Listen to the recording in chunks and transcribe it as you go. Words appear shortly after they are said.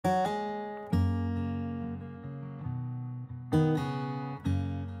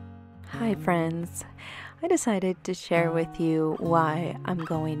Hi friends, I decided to share with you why I'm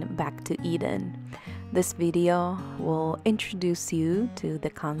going back to Eden. This video will introduce you to the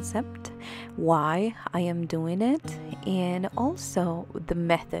concept, why I am doing it, and also the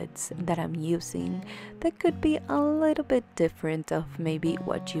methods that I'm using that could be a little bit different of maybe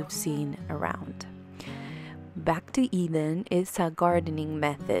what you've seen around. Back to Eden is a gardening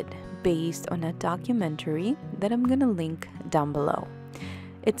method based on a documentary that I'm gonna link down below.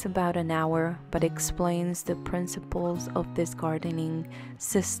 It's about an hour, but explains the principles of this gardening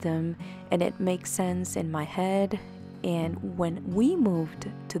system, and it makes sense in my head. And when we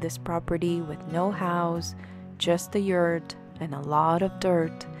moved to this property with no house, just a yurt and a lot of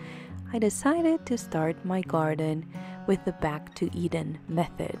dirt, I decided to start my garden with the Back to Eden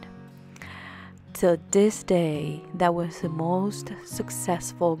method. Till this day, that was the most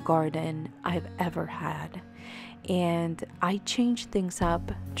successful garden I've ever had. And I changed things up,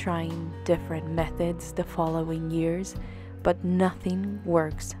 trying different methods the following years, but nothing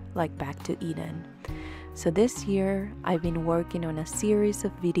works like Back to Eden. So this year, I've been working on a series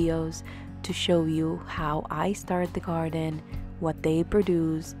of videos to show you how I start the garden, what they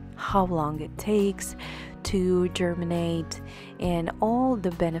produce, how long it takes to germinate, and all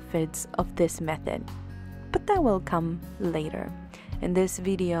the benefits of this method. But that will come later. In this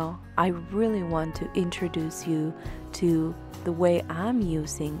video, I really want to introduce you to the way I'm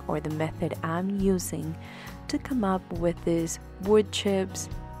using, or the method I'm using, to come up with these wood chips,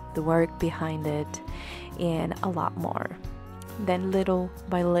 the work behind it, and a lot more. Then little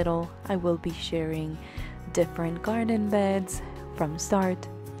by little, I will be sharing different garden beds from start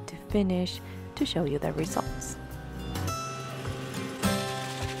to finish to show you the results.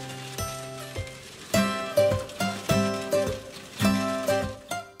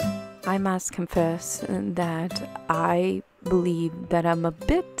 I must confess that I believe that I'm a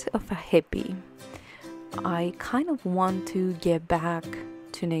bit of a hippie. I kind of want to get back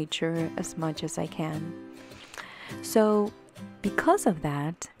to nature as much as I can. So because of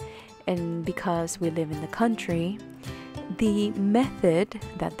that, and because we live in the country, the method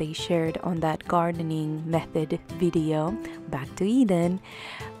that they shared on that gardening method video, Back to Eden,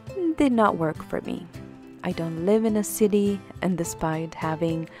 did not work for me. I don't live in a city, and despite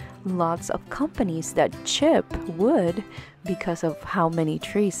having lots of companies that chip wood because of how many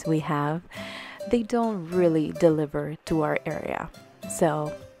trees we have, they don't really deliver to our area.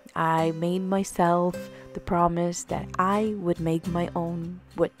 So I made myself the promise that I would make my own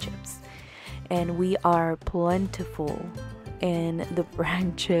wood chips. And we are plentiful in the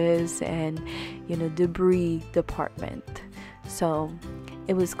branches and debris department. So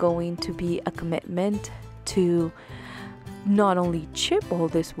it was going to be a commitment to not only chip all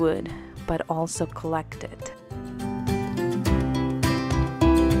this wood, but also collect it.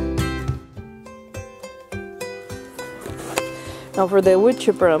 Now for the wood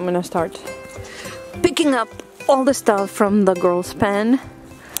chipper, I'm gonna start picking up all the stuff from the girl's pen.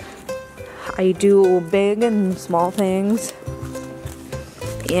 I do big and small things,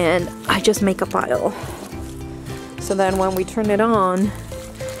 and I just make a pile. So then when we turn it on,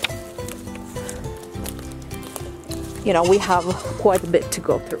 we have quite a bit to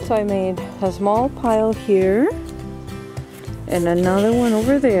go through. So I made a small pile here and another one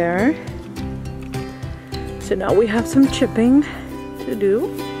over there. So now we have some chipping to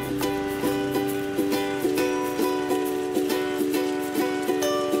do.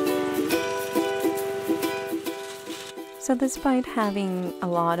 So despite having a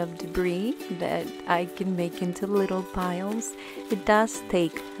lot of debris that I can make into little piles, it does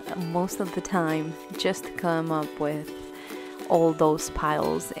take most of the time just to come up with all those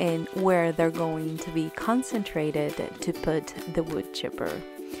piles and where they're going to be concentrated to put the wood chipper.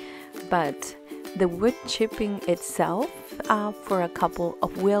 But the wood chipping itself, for a couple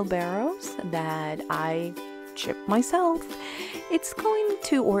of wheelbarrows that I chip myself, it's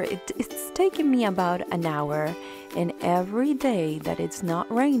taking me about an hour. And every day that it's not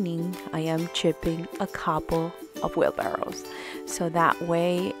raining, I am chipping a couple of wheelbarrows. So that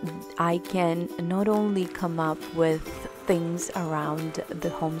way I can not only come up with things around the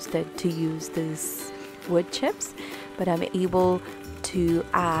homestead to use these wood chips, but I'm able to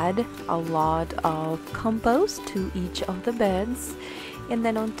add a lot of compost to each of the beds, and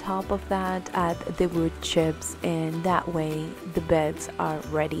then on top of that add the wood chips, and that way the beds are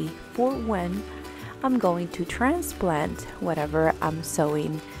ready for when I'm going to transplant whatever I'm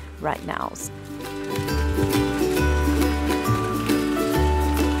sowing right now.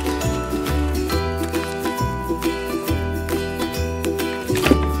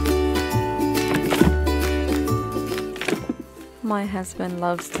 my husband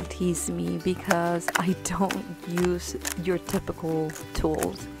loves to tease me because I don't use your typical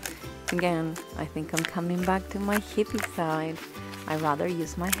tools. Again, I think I'm coming back to my hippie side. I rather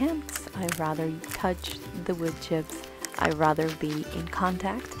use my hands. I rather touch the wood chips. I rather be in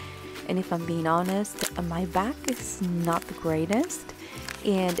contact. And if I'm being honest, my back is not the greatest.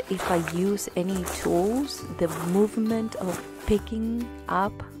 And if I use any tools, the movement of picking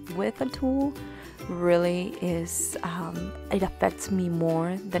up with a tool really is, it affects me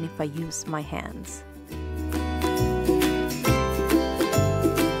more than if I use my hands.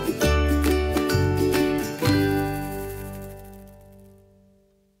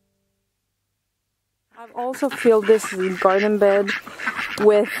 I've also filled this garden bed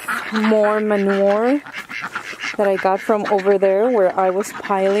with more manure that I got from over there where I was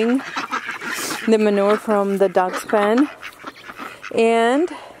piling the manure from the dog's pen. And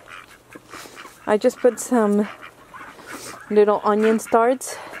I just put some little onion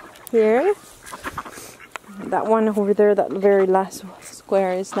starts here. That one over there, that very last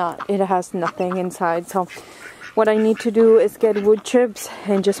square is not, it has nothing inside. So what I need to do is get wood chips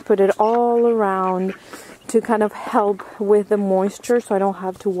and just put it all around to kind of help with the moisture so I don't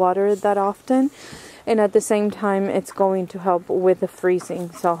have to water it that often. And at the same time, it's going to help with the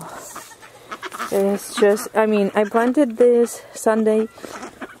freezing. So it's just, I mean, I planted this Sunday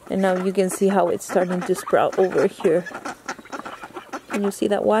and now you can see how it's starting to sprout over here. Can you see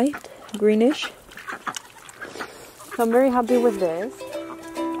that white, greenish? So I'm very happy with this.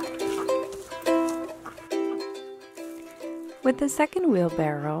 With the second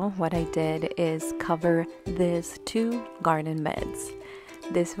wheelbarrow, what I did is cover these two garden beds.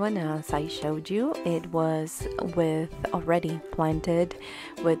 This one, as I showed you, it was already planted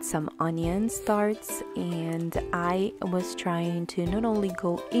with some onion starts, and I was trying to not only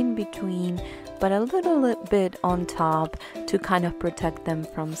go in between but a little bit on top to kind of protect them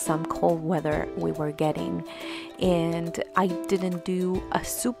from some cold weather we were getting. And I didn't do a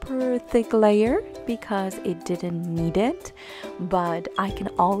super thick layer because it didn't need it, but I can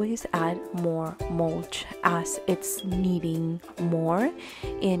always add more mulch as it's needing more,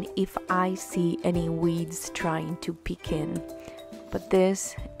 and if I see any weeds trying to peek in. But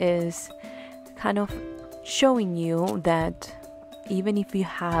this is kind of showing you that even if you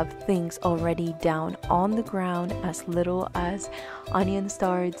have things already down on the ground, as little as onion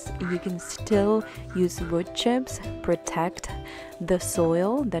starts, you can still use wood chips, protect the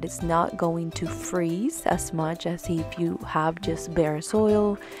soil, that it's not going to freeze as much as if you have just bare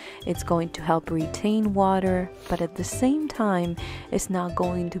soil. It's going to help retain water, but at the same time, it's not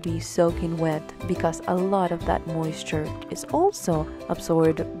going to be soaking wet because a lot of that moisture is also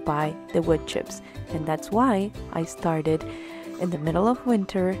absorbed by the wood chips. And that's why I started in the middle of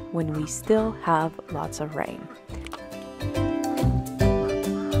winter when we still have lots of rain.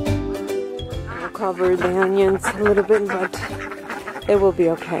 I'll cover the onions a little bit, but it will be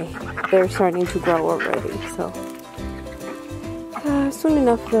okay. They're starting to grow already, so soon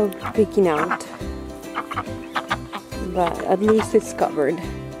enough they'll be peeking out. But at least it's covered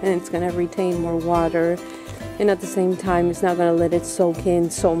and it's gonna retain more water, and at the same time it's not gonna let it soak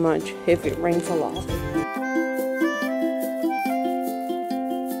in so much if it rains a lot.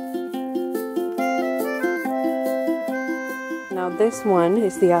 Now this one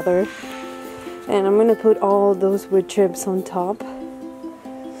is the other, and I'm gonna put all those wood chips on top,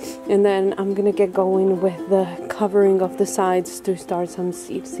 and then I'm gonna get going with the covering of the sides to start some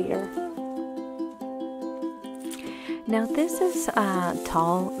seeds here. Now this is a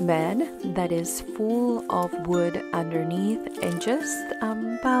tall bed that is full of wood underneath, and just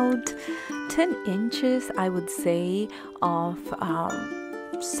about 10 inches I would say of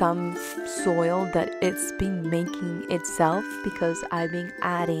some soil that it's been making itself, because I've been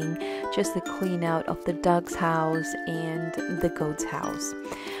adding just the clean out of the dog's house and the goat's house.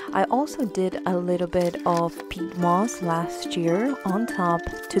 I also did a little bit of peat moss last year on top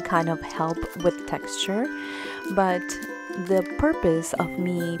to kind of help with texture, but the purpose of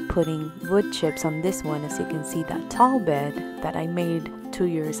me putting wood chips on this one, as you can see, that tall bed that I made 2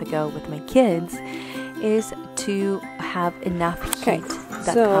 years ago with my kids, is to have enough heat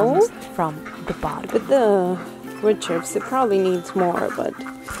that comes from the bottom. With the wood chips, it probably needs more, but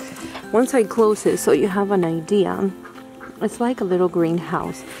once I close it so you have an idea, it's like a little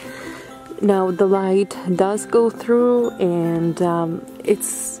greenhouse. Now the light does go through, and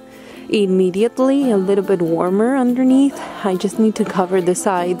it's immediately a little bit warmer underneath. I just need to cover the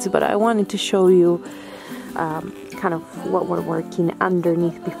sides, but I wanted to show you kind of what we're working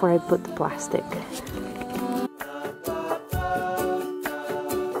underneath before I put the plastic.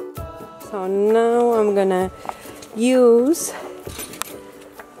 So now I'm gonna use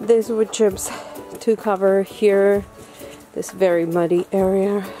these wood chips to cover here this very muddy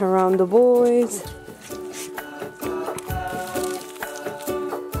area around the boys.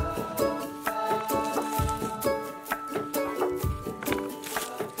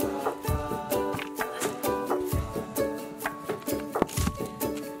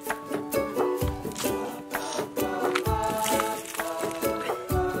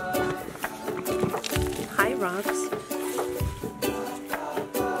 Hi, Rocks.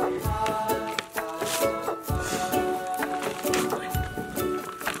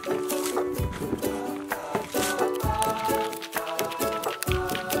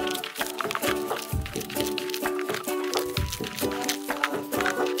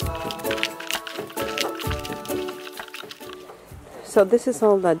 So this is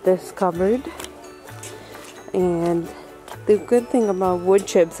all that this covered, and the good thing about wood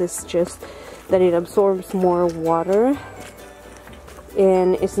chips is just that it absorbs more water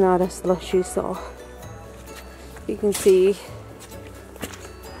and it's not as slushy. So you can see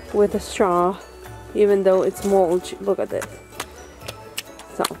with a straw, even though it's mulch, look at this.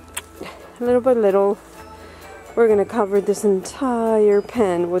 So little by little we're gonna cover this entire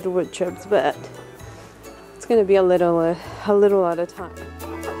pen with wood chips, but it's gonna be a little at a time.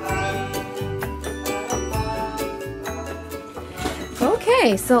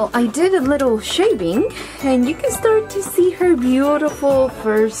 Okay, so I did a little shaving, and you can start to see her beautiful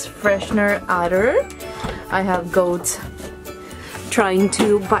first freshener adder. I have goats trying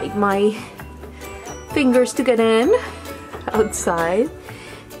to bite my fingers to get in outside.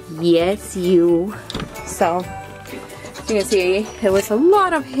 Yes, you. So you can see it was a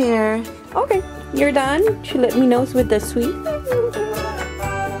lot of hair. Okay, you're done. She let me know with the sweet.